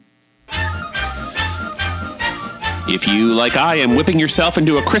If you, like I am, whipping yourself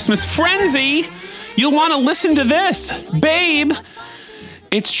into a Christmas frenzy, you'll want to listen to this. Babe,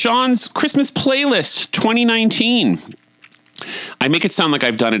 it's Sean's Christmas playlist 2019. I make it sound like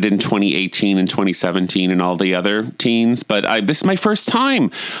I've done it in 2018 and 2017 and all the other teens, but this is my first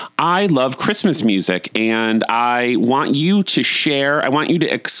time. I love Christmas music, and I want you to share. I want you to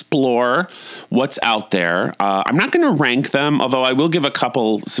explore what's out there. I'm not going to rank them, although I will give a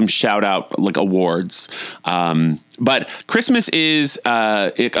couple some shout out like awards. But Christmas is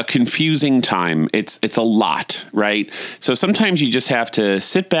a confusing time. It's a lot, right? So sometimes you just have to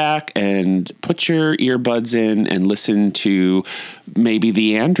sit back and put your earbuds in and listen to maybe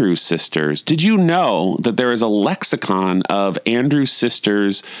the Andrews Sisters. Did you know that there is a lexicon of Andrews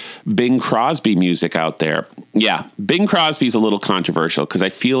Sisters Bing Crosby music out there? Yeah, Bing Crosby's a little controversial because I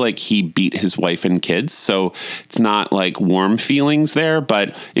feel like he beat his wife and kids, so it's not like warm feelings there.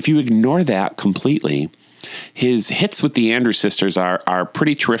 But if you ignore that completely, his hits with the Andrews Sisters are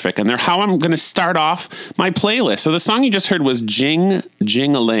pretty terrific, and they're how I'm going to start off my playlist. So the song you just heard was Jing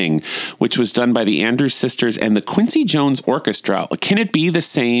Jing-a-Ling, which was done by the Andrews Sisters and the Quincy Jones Orchestra. Can it be the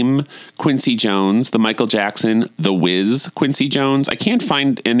same Quincy Jones, the Michael Jackson, the Wiz Quincy Jones? I can't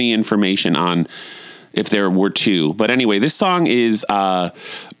find any information on if there were two. But anyway, this song is...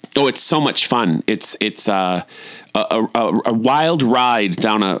 it's so much fun. It's a wild ride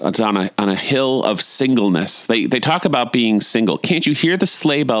down a hill of singleness. They talk about being single. Can't you hear the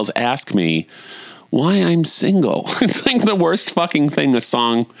sleigh bells ask me why I'm single? It's like the worst fucking thing a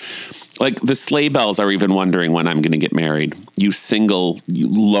song. Like the sleigh bells are even wondering when I'm going to get married. You single, you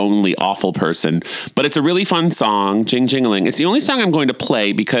lonely, awful person. But it's a really fun song, Jing Jingling. It's the only song I'm going to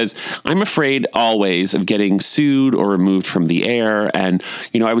play because I'm afraid always of getting sued or removed from the air. And,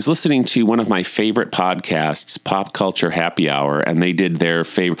 I was listening to one of my favorite podcasts, Pop Culture Happy Hour, and they did their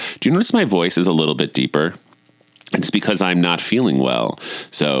favorite. Do you notice my voice is a little bit deeper? It's because I'm not feeling well.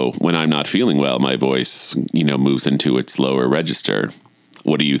 So when I'm not feeling well, my voice, moves into its lower register.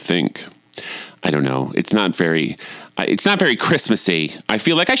 What do you think? I don't know. It's not very Christmassy. I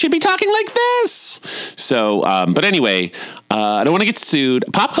feel like I should be talking like this. So, but anyway, I don't want to get sued.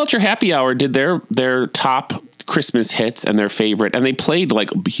 Pop Culture Happy Hour did their top Christmas hits and their favorite, and they played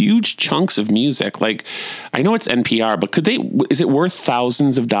like huge chunks of music. Like, I know it's NPR, but is it worth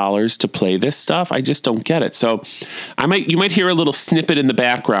thousands of dollars to play this stuff? I just don't get it. So you might hear a little snippet in the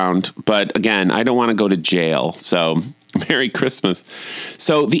background, but again, I don't want to go to jail. So Merry Christmas.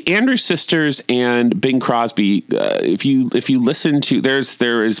 So the Andrews Sisters and Bing Crosby, if you listen to,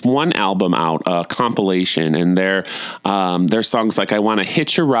 there is one album out, a compilation, and their songs like I Want to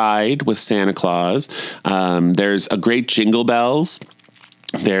Hitch a Ride with Santa Claus. There's a great Jingle Bells.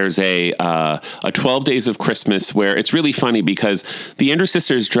 There's a 12 Days of Christmas where it's really funny because the Andrews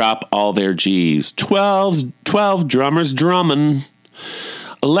Sisters drop all their G's. 12 drummers drumming,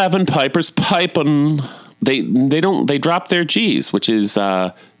 11 pipers piping. They drop their G's, which is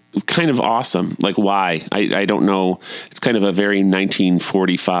kind of awesome. Like, why? I don't know. It's kind of a very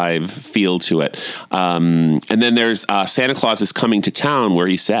 1945 feel to it. And then there's Santa Claus is Coming to Town, where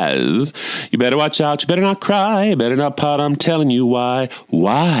he says, "You better watch out, you better not cry, you better not pout, I'm telling you why."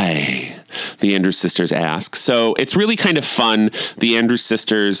 Why? The Andrews Sisters ask. So it's really kind of fun, the Andrews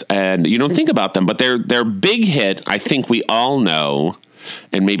Sisters, and you don't think about them, but their big hit, I think we all know,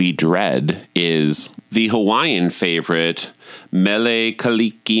 and maybe dread, is the Hawaiian favorite, Mele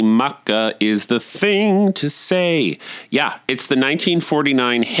Kalikimaka is the thing to say. Yeah, it's the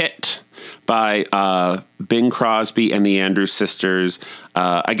 1949 hit by Bing Crosby and the Andrews Sisters.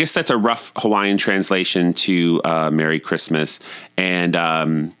 I guess that's a rough Hawaiian translation to Merry Christmas. And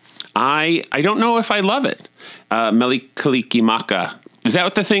I don't know if I love it. Mele Kalikimaka. Is that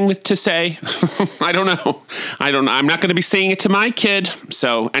what the thing to say? I don't know. I'm not going to be saying it to my kid.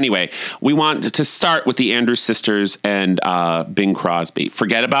 So anyway, we want to start with the Andrews Sisters and Bing Crosby.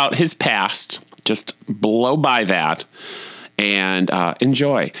 Forget about his past. Just blow by that and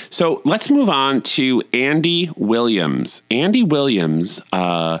enjoy. So let's move on to Andy Williams. Andy Williams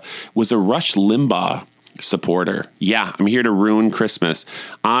was a Rush Limbaugh supporter. Yeah, I'm here to ruin Christmas.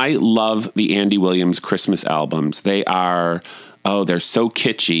 I love the Andy Williams Christmas albums. They are... they're so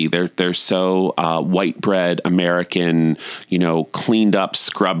kitschy. They're so white bread American, cleaned up,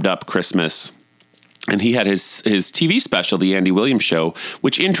 scrubbed up Christmas. And he had his TV special, The Andy Williams Show,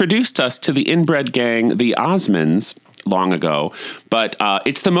 which introduced us to the inbred gang, the Osmonds. long ago. But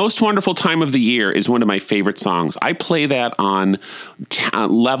It's the Most Wonderful Time of the Year is one of my favorite songs. I play that on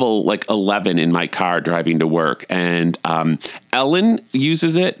level like 11 in my car driving to work. And Ellen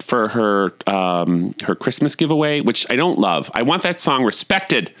uses it for her Christmas giveaway, which I don't love. I want that song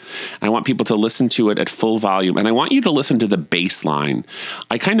respected. I want people to listen to it at full volume. And I want you to listen to the bass line.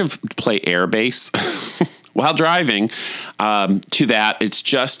 I kind of play air bass while driving to that. It's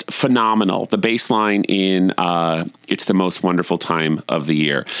just phenomenal. The bass line in It's the Most Wonderful Time of the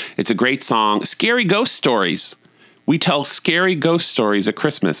Year. It's a great song. Scary ghost stories. We tell scary ghost stories at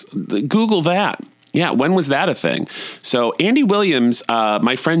Christmas. Google that. Yeah, when was that a thing? So Andy Williams,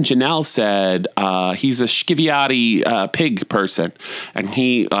 my friend Janelle said he's a Schiviotti pig person, and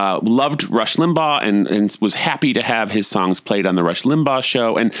he loved Rush Limbaugh and was happy to have his songs played on the Rush Limbaugh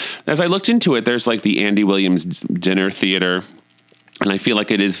show. And as I looked into it, there's like the Andy Williams dinner theater. And I feel like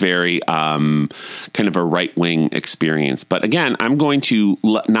it is very kind of a right-wing experience. But again, I'm going to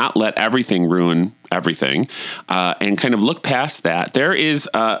not let everything ruin everything and kind of look past that. There is,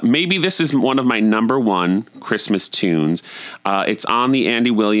 maybe this is one of my number one Christmas tunes. It's on the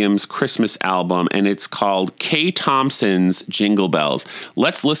Andy Williams Christmas album, and it's called Kay Thompson's Jingle Bells.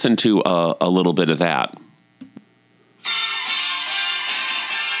 Let's listen to a little bit of that.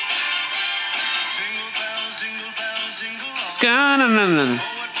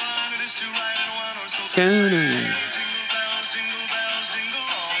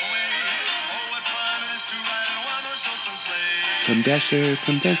 Come Dasher,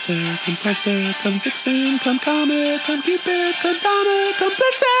 come Dancer, come Prancer, come Vixen, come Comet, come Cupid, come Donner, come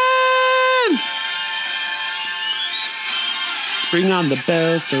Blitzen! Bring on the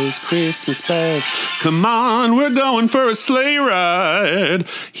bells, those Christmas bells. Come on, we're going for a sleigh ride.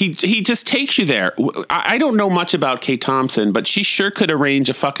 He just takes you there. I don't know much about Kay Thompson, but she sure could arrange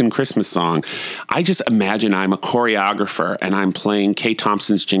a fucking Christmas song. I just imagine I'm a choreographer and I'm playing Kay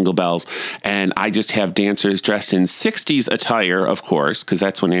Thompson's Jingle Bells, and I just have dancers dressed in 60s attire, of course, because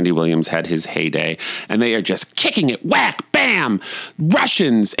that's when Andy Williams had his heyday, and they are just kicking it, whack, bam,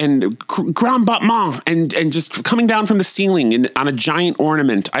 Russians and grand battement, and just coming down from the ceiling on a giant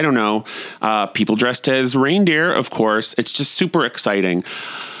ornament. I don't know. People dressed as reindeer, of course. It's just super exciting.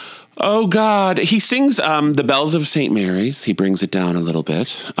 Oh, God. He sings The Bells of St. Mary's. He brings it down a little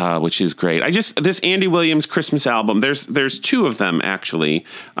bit, which is great. This Andy Williams Christmas album, there's two of them, actually.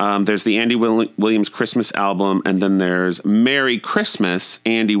 There's the Andy Williams Christmas album, and then there's Merry Christmas,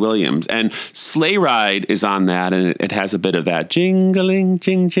 Andy Williams. And Sleigh Ride is on that, and it has a bit of that jingling,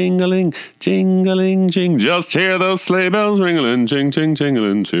 jing, jingling, jingling, jing. Just hear those sleigh bells ringling, jing, jing,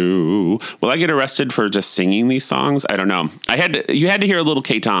 jingling too. Will I get arrested for just singing these songs? I don't know. You had to hear a little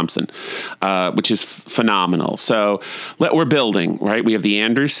Kay Thompson. Which is phenomenal. So we're building, right? We have the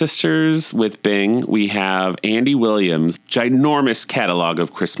Andrews Sisters with Bing. We have Andy Williams' ginormous catalog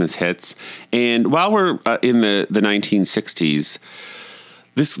of Christmas hits. And while we're in the 1960s,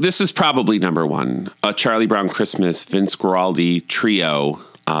 this is probably number one. A Charlie Brown Christmas, Vince Guaraldi trio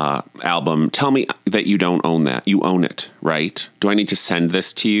album. Tell me that you don't own that. You own it, right? Do I need to send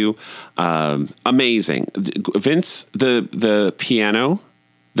this to you? Amazing. Vince, the piano,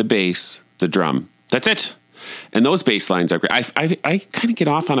 the bass, the drum. That's it. And those bass lines are great. I kind of get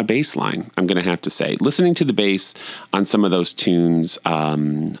off on a bass line, I'm going to have to say. Listening to the bass on some of those tunes,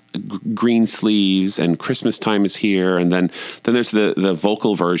 Green Sleeves and Christmas Time is Here, and then there's the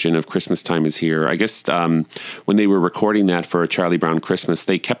vocal version of Christmas Time is Here. I guess when they were recording that for a Charlie Brown Christmas,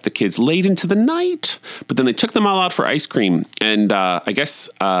 they kept the kids late into the night, but then they took them all out for ice cream. And I guess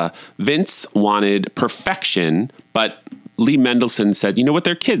Vince wanted perfection, but Lee Mendelson said, you know what,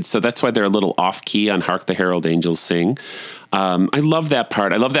 they're kids, so that's why they're a little off-key on Hark the Herald Angels Sing. I love that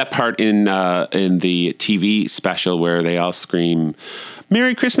part. I love that part in the TV special where they all scream,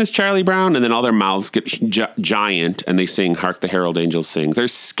 Merry Christmas, Charlie Brown, and then all their mouths get giant, and they sing Hark the Herald Angels Sing.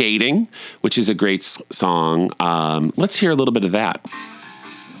 There's Skating, which is a great song. Let's hear a little bit of that.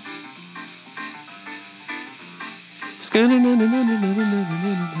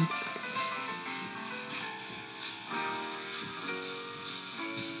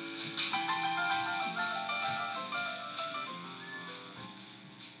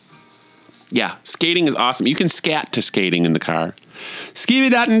 Yeah, skating is awesome. You can scat to Skating in the car.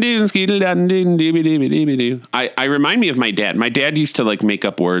 Skee-dee-dot-and-doo, skee-dee-dot-and-doo, I remind me of my dad. My dad used to make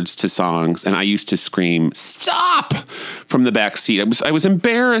up words to songs, and I used to scream, stop, from the back seat. I was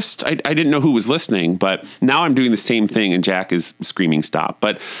embarrassed. I didn't know who was listening, but now I'm doing the same thing, and Jack is screaming stop.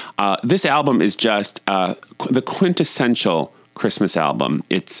 But this album is just the quintessential Christmas album.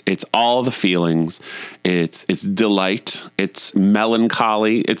 It's all the feelings. It's delight. It's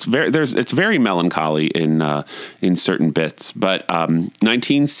melancholy. It's very melancholy in certain bits. But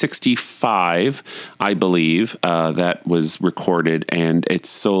 1965, I believe, that was recorded, and it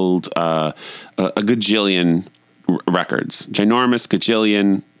sold a gajillion records. Ginormous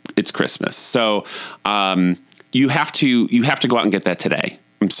gajillion. It's Christmas. So you have to go out and get that today.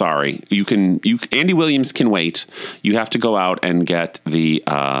 I'm sorry. Andy Williams can wait. You have to go out and get the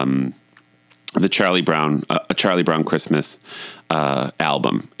Charlie Brown Christmas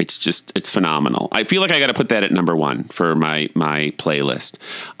album. It's phenomenal. I feel like I got to put that at number one for my playlist.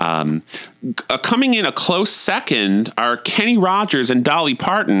 Coming in a close second are Kenny Rogers and Dolly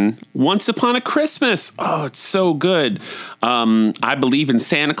Parton, Once Upon a Christmas. Oh, it's so good. I Believe in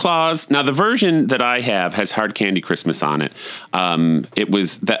Santa Claus. Now, the version that I have has Hard Candy Christmas on it. It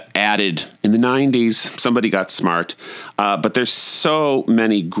was added in the 90s. Somebody got smart. But there's so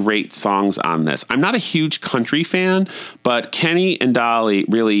many great songs on this. I'm not a huge country fan, but Kenny and Dolly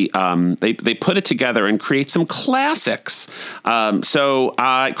really, they put it together and create some classics. So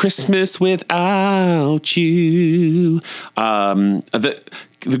Christmas Without You,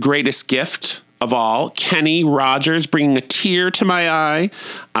 the Greatest Gift of All, Kenny Rogers, Bringing a Tear to My Eye.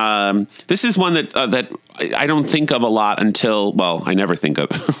 This is one that I don't think of a lot until, well, I never think of.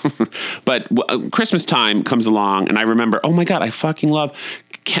 But Christmas time comes along, and I remember, oh my God, I fucking love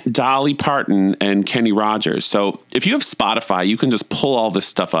Dolly Parton and Kenny Rogers. So if you have Spotify, you can just pull all this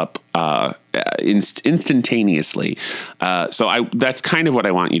stuff up instantaneously. So that's kind of what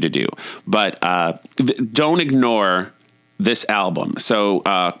I want you to do. But don't ignore this album. So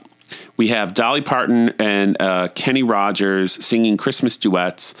we have Dolly Parton and Kenny Rogers singing Christmas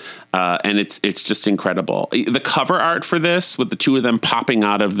duets, and it's just incredible. The cover art for this, with the two of them popping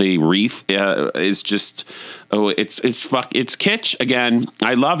out of the wreath, is just it's kitsch again.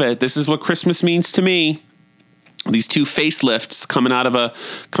 I love it. This is what Christmas means to me. These two facelifts coming out of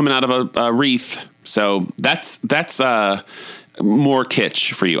a wreath. So that's more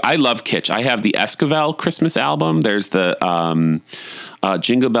kitsch for you. I love kitsch. I have the Esquivel Christmas album. There's the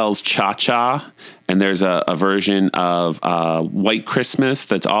Jingle Bells Cha-Cha, and there's a version of White Christmas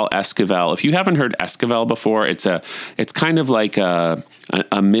that's all Esquivel. If you haven't heard Esquivel before, it's kind of like a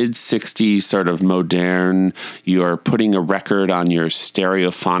mid-60s sort of modern. You're putting a record on your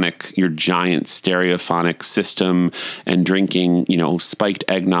giant stereophonic system and drinking, spiked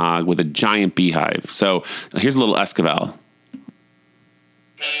eggnog with a giant beehive. So here's a little Esquivel.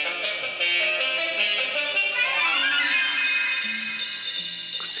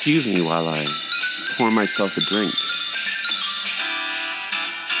 Excuse me while I pour myself a drink.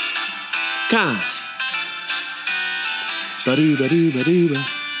 Ka. Ba-doo, ba-doo, ba-doo, ba.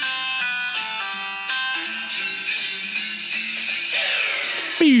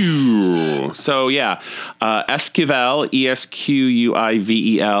 So yeah, Esquivel,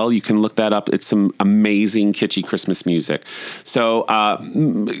 Esquivel. You can look that up. It's some amazing kitschy Christmas music. So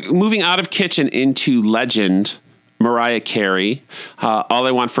moving out of kitsch and into legend, Mariah Carey, All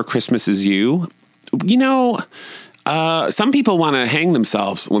I Want for Christmas Is You. Some people want to hang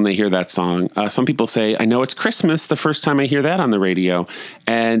themselves when they hear that song. Some people say, I know it's Christmas the first time I hear that on the radio.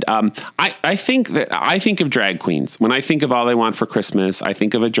 And I think of drag queens. When I think of All I Want for Christmas, I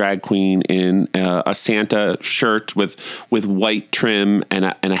think of a drag queen in a Santa shirt with white trim and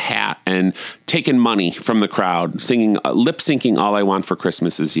a hat, and taking money from the crowd, singing, lip syncing All I Want for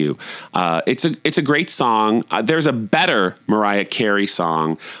Christmas Is You. It's a great song. There's a better Mariah Carey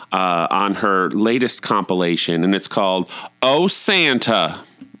song on her latest compilation, and it's called Oh Santa.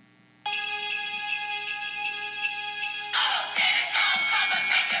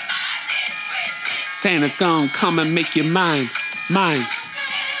 Santa's gonna come and make you mine. Mine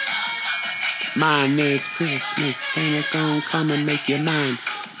is Christmas. Santa's gonna come and make you mine.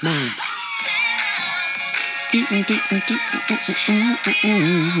 Mine.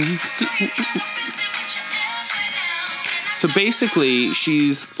 So basically,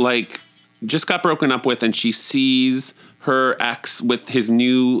 she's like just got broken up with, and she sees her ex with his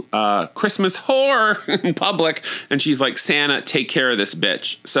new Christmas whore in public, and she's like, Santa, take care of this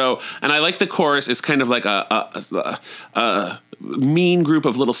bitch. So, and I like the chorus is kind of like a mean group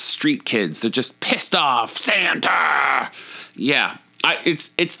of little street kids. They're just pissed off. Santa! Yeah.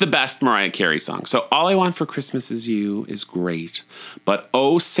 It's the best Mariah Carey song. So All I Want for Christmas Is You is great. But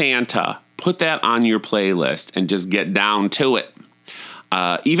Oh Santa, put that on your playlist and just get down to it.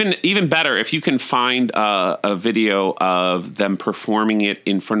 Even better, if you can find a video of them performing it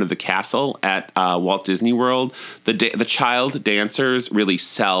in front of the castle at Walt Disney World, the child dancers really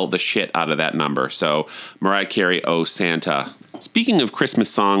sell the shit out of that number. So Mariah Carey, Oh Santa. Speaking of Christmas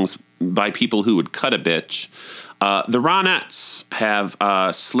songs by people who would cut a bitch, the Ronettes have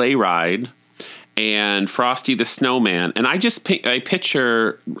Sleigh Ride and Frosty the Snowman. And I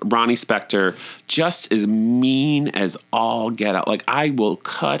picture Ronnie Spector just as mean as all get out. Like, I will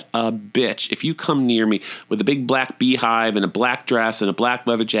cut a bitch if you come near me with a big black beehive and a black dress and a black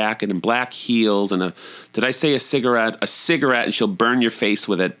leather jacket and black heels and did I say a cigarette? A cigarette, and she'll burn your face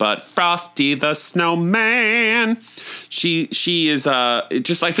with it. But Frosty the Snowman, she is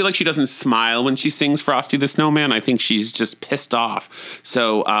just, I feel like she doesn't smile when she sings Frosty the Snowman. I think she's just pissed off.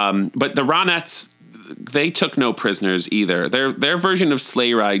 So, but the Ronettes, they took no prisoners either. Their version of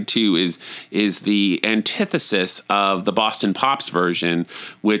Sleigh Ride 2 is the antithesis of the Boston Pops version,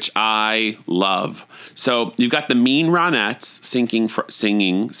 which I love. So you've got the mean Ronettes singing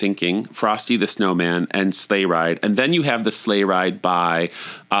Frosty the Snowman and Sleigh Ride, and then you have the Sleigh Ride by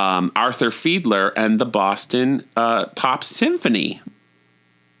Arthur Fiedler and the Boston Pop Symphony.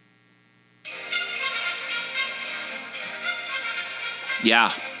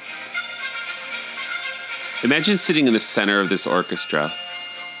 Yeah. Imagine sitting in the center of this orchestra.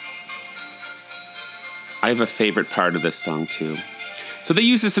 I have a favorite part of this song, too. So they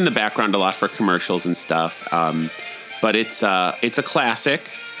use this in the background a lot for commercials and stuff, but it's a classic.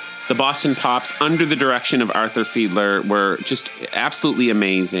 The Boston Pops, under the direction of Arthur Fiedler, were just absolutely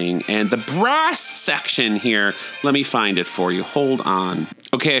amazing. And the brass section here, let me find it for you. Hold on.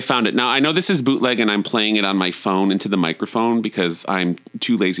 Okay, I found it. Now, I know this is bootleg, and I'm playing it on my phone into the microphone because I'm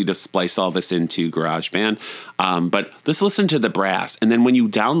too lazy to splice all this into GarageBand. But let's listen to the brass. And then when you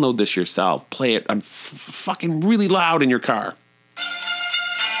download this yourself, play it on fucking really loud in your car.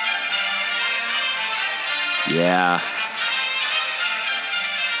 Yeah.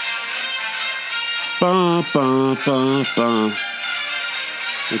 Ba, ba, ba, ba.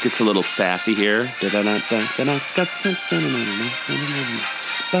 It gets a little sassy here.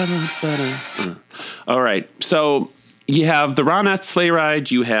 All right, so you have the Ronettes Sleigh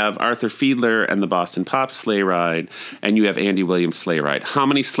Ride, you have Arthur Fiedler and the Boston Pops Sleigh Ride, and you have Andy Williams Sleigh Ride. How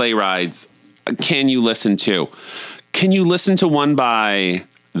many sleigh rides can you listen to? Can you listen to one by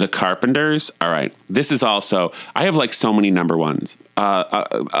the Carpenters? All right, this is also, I have like so many number ones.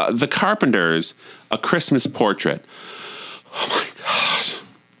 The Carpenters, A Christmas Portrait. Oh my God.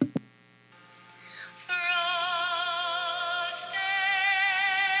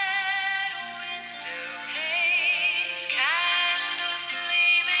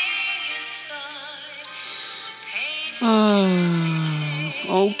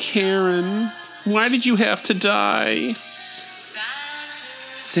 Oh, Karen, why did you have to die?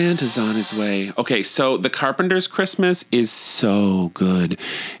 Santa's on his way. Okay, so the Carpenters' Christmas is so good.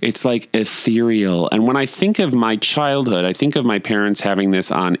 It's like ethereal. And when I think of my childhood, I think of my parents having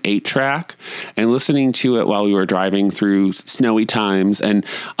this on 8-track and listening to it while we were driving through snowy times. And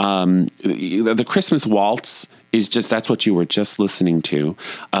the Christmas waltz is just, that's what you were just listening to,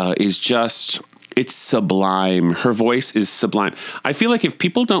 is just... It's sublime. Her voice is sublime. I feel like if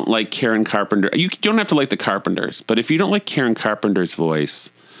people don't like Karen Carpenter, you don't have to like the Carpenters, but if you don't like Karen Carpenter's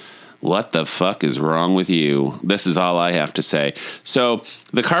voice, what the fuck is wrong with you? This is all I have to say. So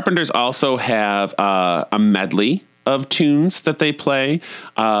the Carpenters also have a medley of tunes that they play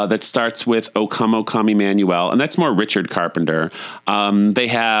that starts with O Come Emmanuel, and that's more Richard Carpenter. They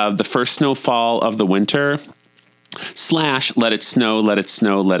have The First Snowfall of the Winter, / Let It Snow, Let It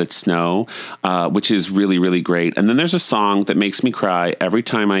Snow, Let It Snow, which is really, really great. And then there's a song that makes me cry every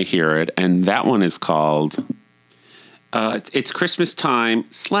time I hear it, and that one is called It's Christmas Time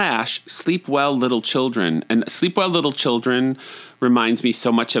 / Sleep Well Little Children. And Sleep Well Little Children reminds me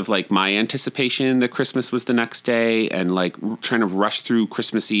so much of like my anticipation that Christmas was the next day and like trying to rush through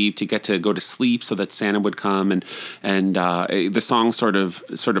Christmas Eve to get to go to sleep so that Santa would come, and the song sort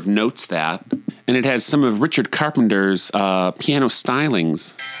of notes that, and it has some of Richard Carpenter's piano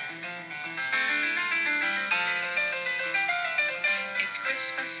stylings.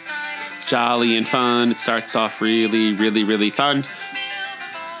 Jolly and fun. It starts off really, really, really fun.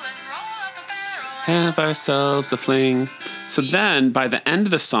 Have ourselves a fling. So then, by the end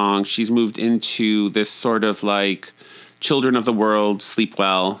of the song, she's moved into this sort of like Children of the World, Sleep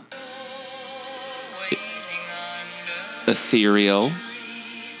Well, ethereal.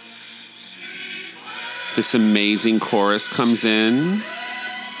 This amazing chorus comes in.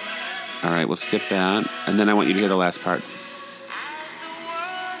 All right, we'll skip that. And then I want you to hear the last part.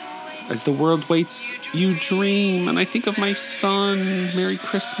 As the world waits, you dream. And I think of my son. Merry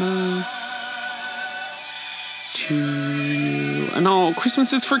Christmas to you. I know,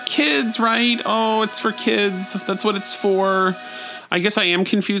 Christmas is for kids, right? Oh, it's for kids. That's what it's for. I guess I am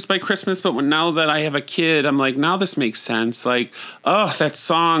confused by Christmas, but now that I have a kid, I'm like, now this makes sense. Like, oh, that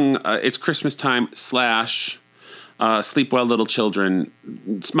song, It's Christmas Time / Sleep Well Little Children.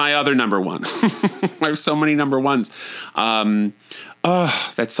 It's my other number one. I have so many number ones.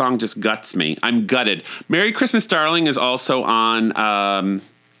 That song just guts me. I'm gutted. Merry Christmas, Darling is also on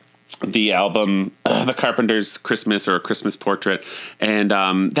the album The Carpenters' Christmas or A Christmas Portrait. And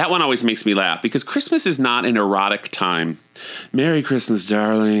that one always makes me laugh because Christmas is not an erotic time. Merry Christmas,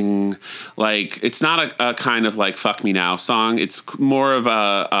 darling. Like, it's not a kind of like fuck me now song. It's more of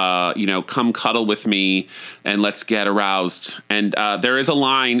a come cuddle with me and let's get aroused. And there is a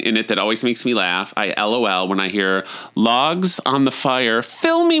line in it that always makes me laugh. I LOL when I hear logs on the fire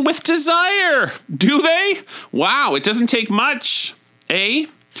fill me with desire. Do they? Wow, it doesn't take much. Eh?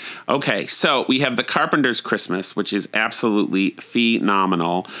 Okay, so we have The Carpenters' Christmas, which is absolutely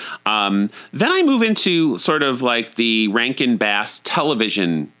phenomenal. Then I move into sort of like the Rankin Bass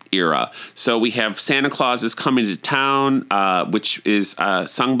television era. So we have Santa Claus is Coming to Town, which is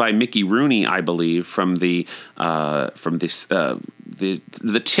sung by Mickey Rooney, I believe, from the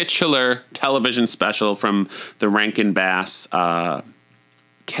titular television special from the Rankin Bass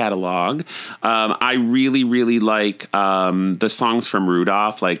catalog. I really, really like the songs from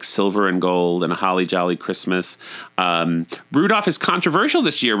Rudolph, like Silver and Gold and A Holly Jolly Christmas. Rudolph is controversial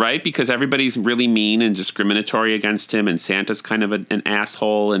this year, right? Because everybody's really mean and discriminatory against him, and Santa's kind of an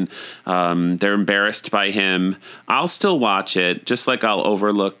asshole, and they're embarrassed by him. I'll still watch it, just like I'll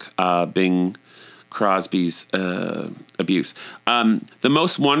overlook Bing Crosby's abuse. The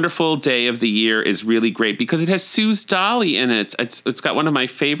Most Wonderful Day of the Year is really great because it has Suze Dolly in it. It's got one of my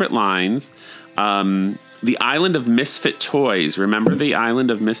favorite lines. The Island of Misfit Toys. Remember the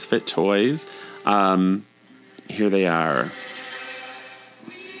Island of Misfit Toys? Here they are.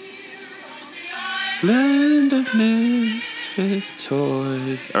 Land of Misfit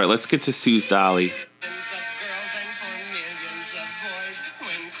Toys. All right, let's get to Suze Dolly.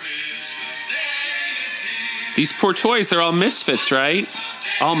 These poor toys, they're all misfits, right?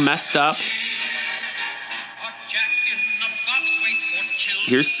 All messed up.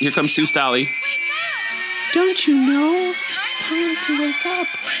 Here comes Suze Dolly. Don't you know? It's time to wake up.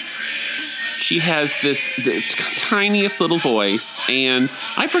 She has the tiniest little voice, and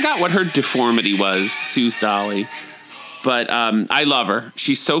I forgot what her deformity was, Suze Dolly. But I love her.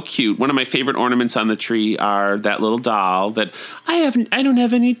 She's so cute. One of my favorite ornaments on the tree are that little doll that I don't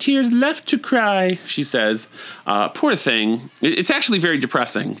have any tears left to cry, she says. Poor thing. It's actually very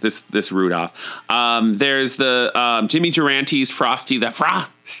depressing, this Rudolph. There's the Jimmy Durante's Frosty the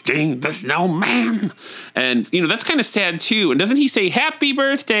Snowman. And, that's kind of sad, too. And doesn't he say happy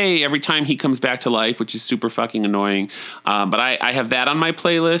birthday every time he comes back to life, which is super fucking annoying. But I have that on my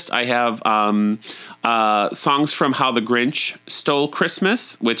playlist. I have songs from How the Grinch Stole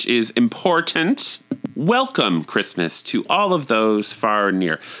Christmas, which is important. Welcome Christmas to all of those far and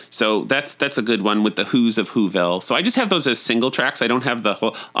near. So that's a good one with the Who's of Whoville. So I just have those as single tracks. I don't have the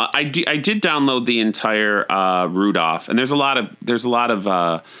whole. I did download the entire Rudolph, and there's a lot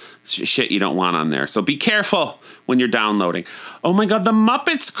of shit you don't want on there. So be careful when you're downloading. Oh my God, The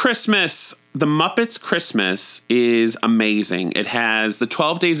Muppets Christmas. The Muppets Christmas is amazing. It has the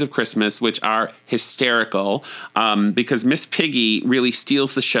 12 Days of Christmas, which are hysterical because Miss Piggy really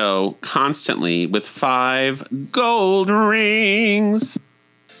steals the show constantly with 5 gold rings.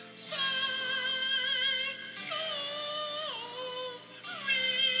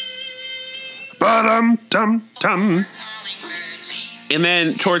 Ba-dum-dum-dum. And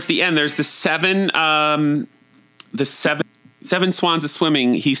then towards the end, there's the seven swans a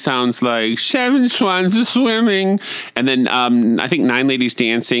swimming. He sounds like 7 swans a swimming. And then I think 9 ladies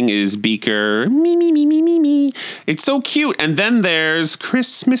dancing is Beaker. Me, me, me, me, me, me. It's so cute. And then there's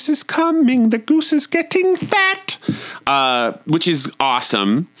Christmas is coming. The goose is getting fat, which is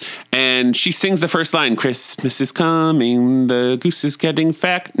awesome. And she sings the first line, Christmas is coming. The goose is getting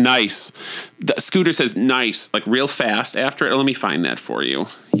fat. Nice. Scooter says nice, like real fast after it. Let me find that for you.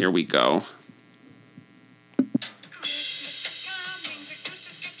 Here we go.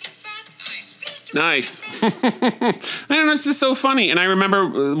 Nice. I don't know, it's just so funny. And I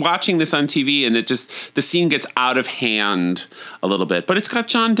remember watching this on TV, and the scene gets out of hand a little bit. But it's got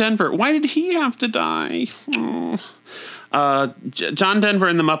John Denver. Why did he have to die? John Denver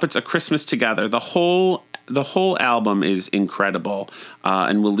and the Muppets, A Christmas Together. The whole the whole album is incredible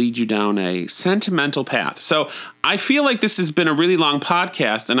and will lead you down a sentimental path. So I feel like this has been a really long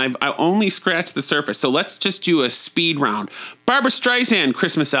podcast, and I only scratched the surface. So let's just do a speed round. Barbra Streisand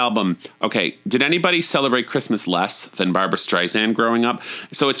Christmas album. Okay, did anybody celebrate Christmas less than Barbra Streisand growing up?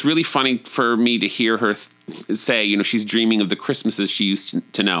 So it's really funny for me to hear her say, you know, she's dreaming of the Christmases she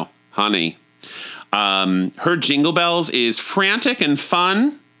used to know. Honey. Her Jingle Bells is frantic and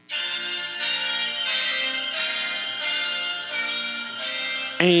fun.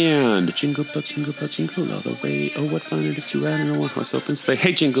 And jingle bells, jingle all the way. Oh, what fun it is to ride in a one-horse open sleigh.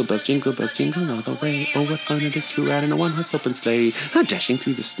 Hey, jingle bells, jingle all the way. Oh, what fun it is to ride in a one-horse open sleigh. Dashing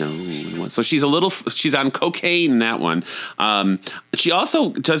through the snow. So she's on cocaine in that one. She also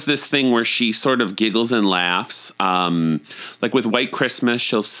does this thing where she sort of giggles and laughs. Like with White Christmas,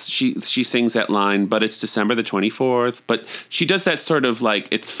 she sings that line, but it's December the 24th. But she does that sort of like,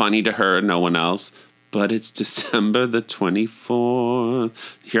 it's funny to her, no one else. But it's December the 24th.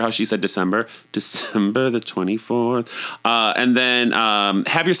 Hear how she said December? December the 24th. And then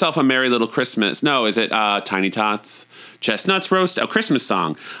Have Yourself a Merry Little Christmas. No, is it Tiny Tots? Chestnuts Roast? A Christmas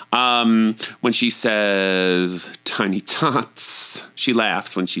song. When she says Tiny Tots, she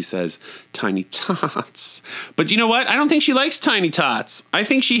laughs when she says Tiny Tots. But you know what? I don't think she likes Tiny Tots. I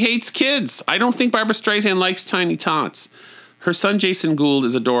think she hates kids. I don't think Barbra Streisand likes Tiny Tots. Her son, Jason Gould,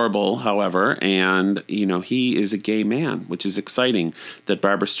 is adorable, however, and, you know, he is a gay man, which is exciting that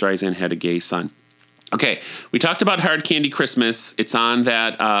Barbra Streisand had a gay son. Okay, we talked about Hard Candy Christmas. It's on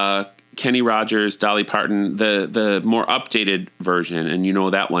that Kenny Rogers, Dolly Parton, the more updated version, and you know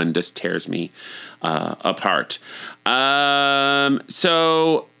that one just tears me apart. Snow,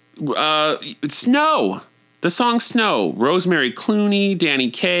 the song Snow, Rosemary Clooney, Danny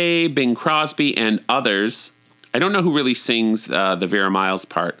Kaye, Bing Crosby, and others. I don't know who really sings the Vera Miles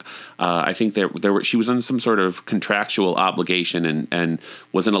part. I think she was on some sort of contractual obligation and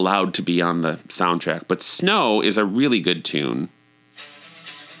wasn't allowed to be on the soundtrack. But Snow is a really good tune.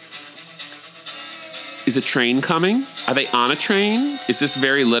 Is a train coming? Are they on a train? Is this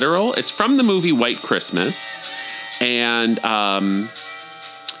very literal? It's from the movie White Christmas. And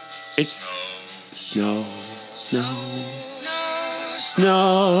it's snow, snow,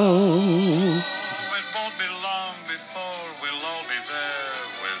 snow.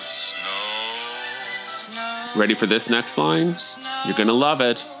 Ready for this next line? You're gonna love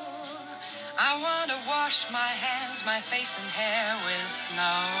it. I wanna wash my hands, my face and hair with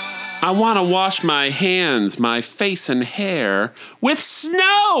snow. I wanna wash my hands, my face and hair with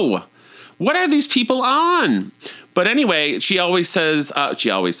snow. What are these people on? But anyway, she also says,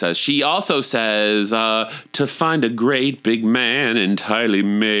 to find a great big man entirely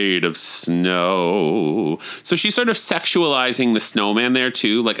made of snow. So she's sort of sexualizing the snowman there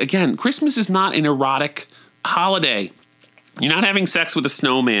too. Like, again, Christmas is not an erotic holiday. You're not having sex with a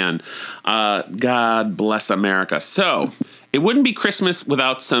snowman. God bless America. So it wouldn't be Christmas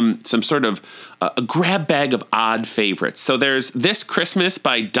without some sort of a grab bag of odd favorites. So there's This Christmas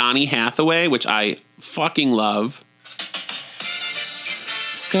by Donny Hathaway, which I fucking love.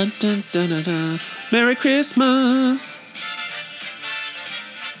 Merry Christmas.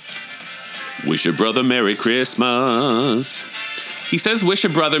 Wish your brother Merry Christmas. He says wish a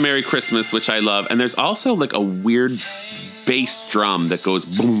brother Merry Christmas, which I love. And there's also like a weird bass drum that goes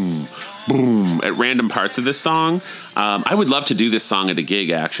boom, boom at random parts of this song. I would love to do this song at a gig,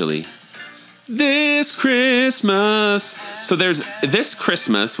 actually. This Christmas. So there's This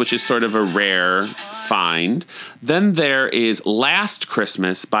Christmas, which is sort of a rare find. Then there is Last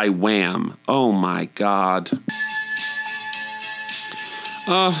Christmas by Wham. Oh my God.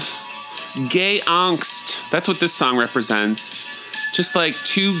 Gay angst. That's what this song represents. Just like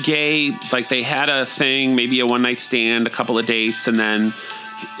two gay, like they had a thing, maybe a one-night stand, a couple of dates, and then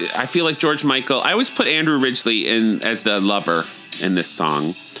I feel like George Michael. I always put Andrew Ridgeley in as the lover in this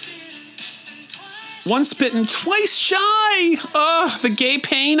song. Once bitten, twice shy. Oh, the gay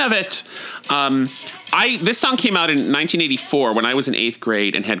pain of it. This song came out in 1984 when I was in 8th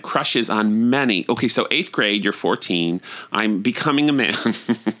grade and had crushes on many. Okay, so 8th grade, you're 14. I'm becoming a man.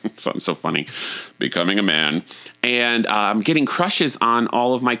 Sounds so funny. Becoming a man. And I'm getting crushes on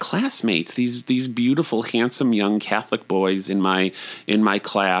all of my classmates. These beautiful, handsome, young Catholic boys in my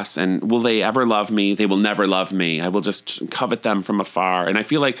class. And will they ever love me? They will never love me. I will just covet them from afar. And I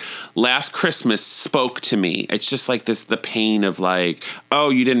feel like Last Christmas spoke to me. It's just like the pain of like, oh,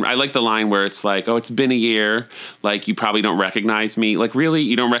 you didn't. I like the line where it's like, oh, it's been a year. Like, you probably don't recognize me. Like, really?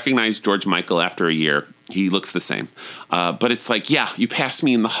 You don't recognize George Michael after a year? He looks the same. But it's like, yeah, you pass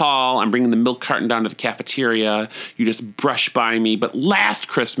me in the hall. I'm bringing the milk carton down to the cafeteria. You just brush by me. But last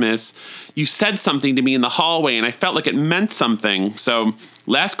Christmas, you said something to me in the hallway, and I felt like it meant something. So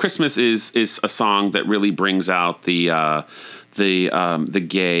Last Christmas is a song that really brings out the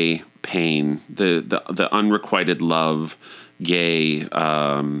gay pain, the unrequited love, gay.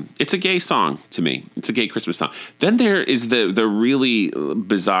 It's a gay song to me. It's a gay Christmas song. Then there is the really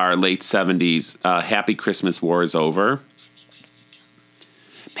bizarre late 70s Happy Christmas, War is Over.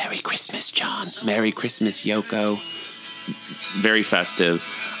 Merry Christmas, John. Merry Christmas, Yoko. Very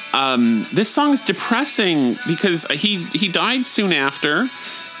festive. This song is depressing because he died soon after,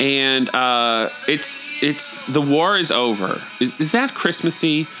 and it's the war is over. Is that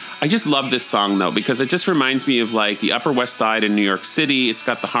Christmassy? I just love this song though because it just reminds me of like the Upper West Side in New York City. It's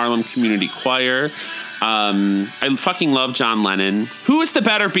got the Harlem Community Choir. I fucking love John Lennon. Who is the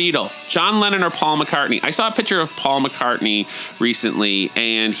better Beatle, John Lennon or Paul McCartney? I saw a picture of Paul McCartney recently,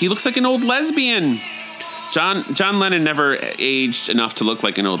 and he looks like an old lesbian. John Lennon never aged enough to look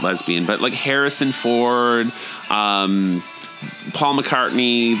like an old lesbian, but like Harrison Ford, Paul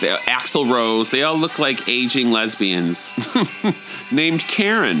McCartney, Axl Rose, they all look like aging lesbians named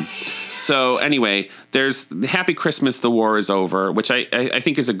Karen. So anyway, there's Happy Christmas, the War is Over, which I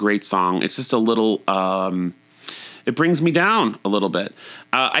think is a great song. It's just a little... it brings me down a little bit.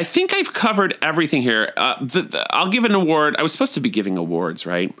 I think I've covered everything here. I'll give an award. I was supposed to be giving awards,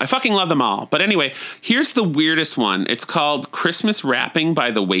 right? I fucking love them all. But anyway, here's the weirdest one. It's called Christmas Wrapping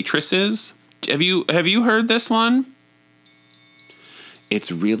by the Waitresses. Have you heard this one? It's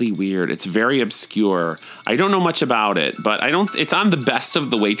really weird. It's very obscure. I don't know much about it, but it's on the Best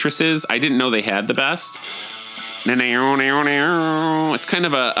of the Waitresses. I didn't know they had the best. It's kind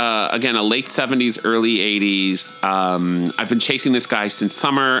of a late 70s, early 80s. I've been chasing this guy since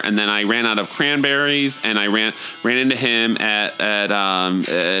summer, and then I ran out of cranberries, and I ran into him at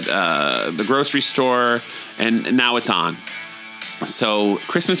the grocery store, and now it's on. So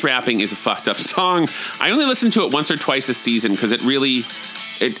Christmas Wrapping is a fucked up song. I only listen to it once or twice a season because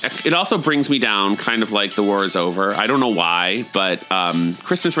it also brings me down, kind of like The War is Over. I don't know why, but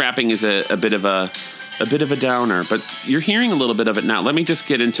Christmas Wrapping is a bit of a downer, but you're hearing a little bit of it now. Let me just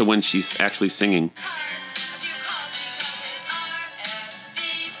get into when she's actually singing.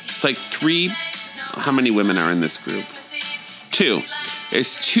 It's like how many women are in this group? 2.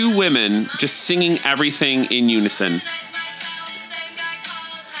 There's 2 women just singing everything in unison.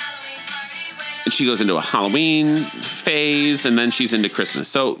 And she goes into a Halloween phase, and then she's into Christmas.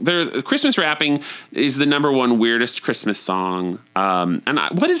 So Christmas Wrapping is the number one weirdest Christmas song.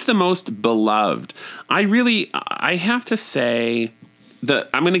 What is the most beloved? I have to say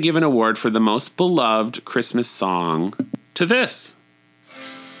that I'm going to give an award for the most beloved Christmas song to this.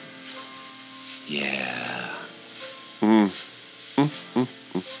 Yeah.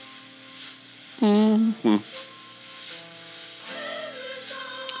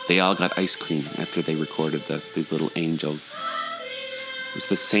 They all got ice cream after they recorded this, these little angels. It was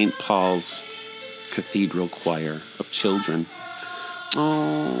the St. Paul's Cathedral Choir of children.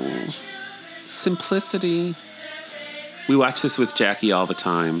 Oh, simplicity. We watch this with Jackie all the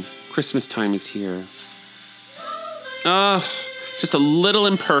time. Christmas time is here. Just a little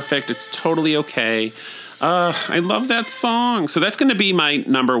imperfect. It's totally okay. I love that song. So that's going to be my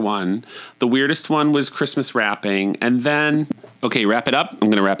number one. The weirdest one was Christmas Wrapping. And then... Okay, wrap it up. I'm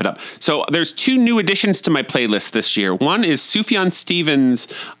going to wrap it up. So there's 2 new additions to my playlist this year. One is Sufjan Stevens'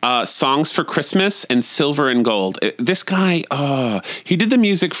 Songs for Christmas and Silver and Gold. This guy, he did the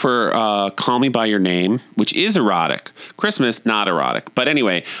music for Call Me By Your Name, which is erotic. Christmas, not erotic. But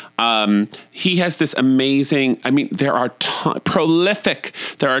anyway, he has this amazing, there are prolific.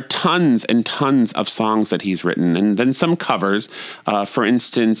 There are tons and tons of songs that he's written. And then some covers. For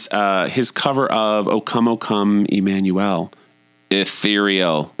instance, his cover of O Come, Emmanuel.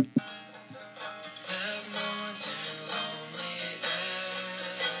 Ethereal.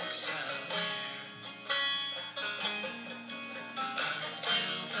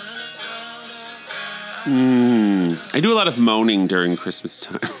 I do a lot of moaning during Christmas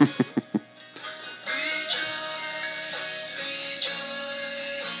time.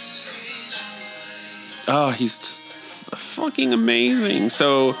 Oh, he's just fucking amazing.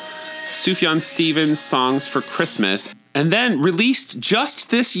 So, Sufjan Stevens' Songs for Christmas. And then released just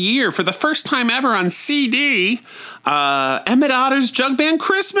this year for the first time ever on CD, Emmett Otter's Jug Band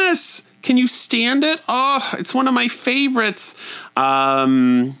Christmas. Can you stand it? Oh, it's one of my favorites.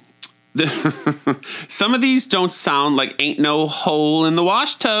 Some of these don't sound like Ain't No Hole in the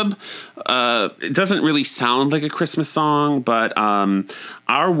Wash Tub. It doesn't really sound like a Christmas song, but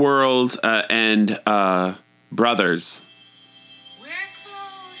Our World and Brothers. We're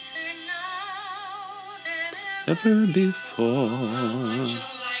closer now than Ever before.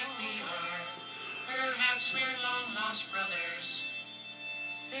 like we are. Perhaps we're long lost brothers.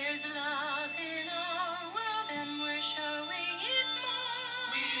 There's love in our world and we're showing it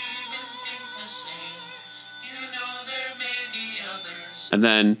more. We even think the same. You know there may be others. And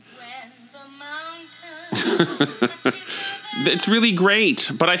then When the mountain touches it's really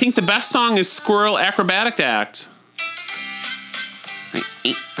great, but I think the best song is Squirrel Acrobatic Act.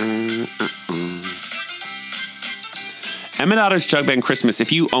 Emmett Otter's Jug Band Christmas.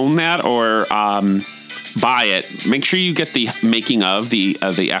 If you own that or buy it, make sure you get the making of the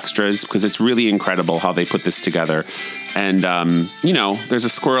extras, because it's really incredible how they put this together. And there's a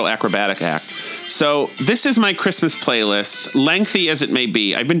Squirrel Acrobatic Act. So this is my Christmas playlist, lengthy as it may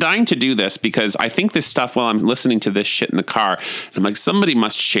be. I've been dying to do this because I think this stuff while I'm listening to this shit in the car, and I'm like, somebody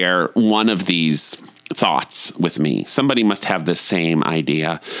must share one of these thoughts with me. Somebody must have the same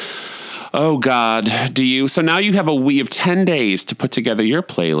idea. Oh, God, do you? So now you have we have 10 days to put together your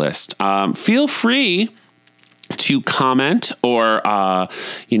playlist. Feel free to comment or,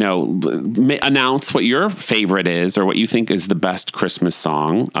 announce what your favorite is or what you think is the best Christmas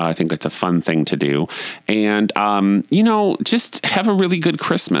song. I think that's a fun thing to do. And, just have a really good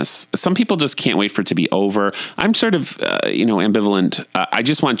Christmas. Some people just can't wait for it to be over. I'm sort of, ambivalent. I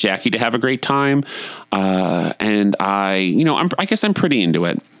just want Jackie to have a great time. And I guess I'm pretty into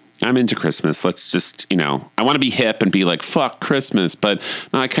it. I'm into Christmas. Let's just, I want to be hip and be like, fuck Christmas. But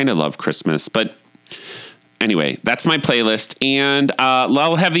no, I kind of love Christmas. But anyway, that's my playlist. And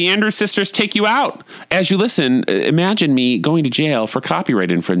I'll have the Andrews Sisters take you out. As you listen, imagine me going to jail for copyright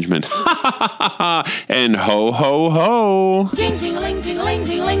infringement. And ho, ho, ho. Jing, jingling, jingling,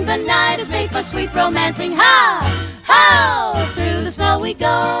 jingling. The night is made for sweet romancing. Ha! Ho! Through the snow we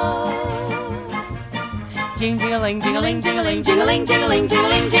go. Jing, jingling, jingling, jingling, jingling, jingling,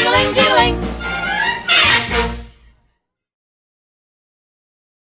 jingling, jingling.